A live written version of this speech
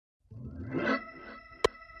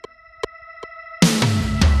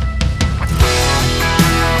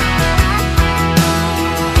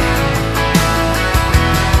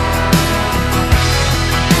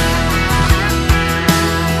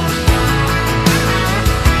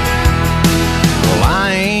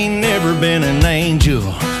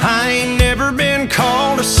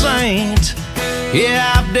Yeah,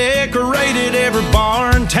 I've decorated every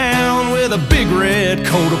bar in town with a big red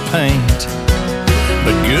coat of paint.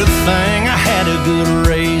 But good thing I had a good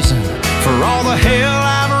raising for all the hell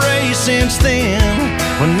I've raised since then.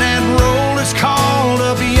 When that roll is called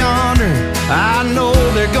up yonder, I know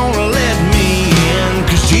they're gonna let me in.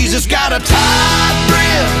 'Cause Jesus got a tight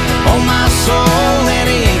grip on my soul, and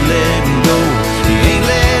he ain't letting go. He ain't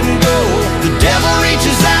letting go. The devil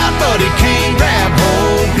reaches out, but he can't grab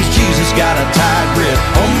hold. 'Cause Jesus got a tight grip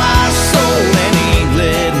on my soul, and he ain't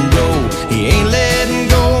letting go. He ain't letting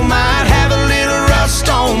go. Might have a little rust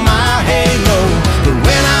on my halo, but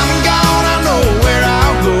when I'm gone, I know where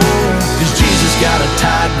I'll go. 'Cause Jesus got a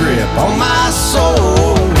tight grip on my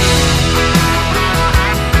soul.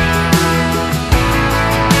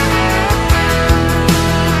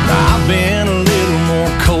 I've been a little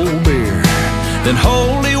more cold beer than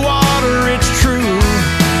holy water, it's true.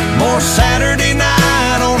 More Saturday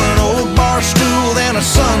night on an old bar stool than a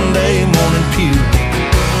Sunday morning pew.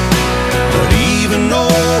 But even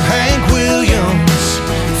old Hank Williams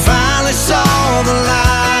finally saw the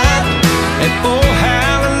light. And oh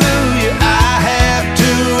hallelujah, I have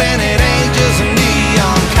to, and it ain't just a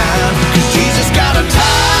neon kind. 'Cause Jesus got a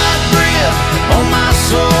tight grip on my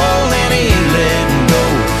soul, and he ain't letting go.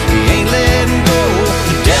 He ain't letting go.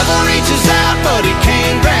 The devil reaches out, but he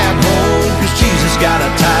can't grab hold. 'Cause Jesus got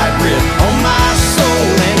a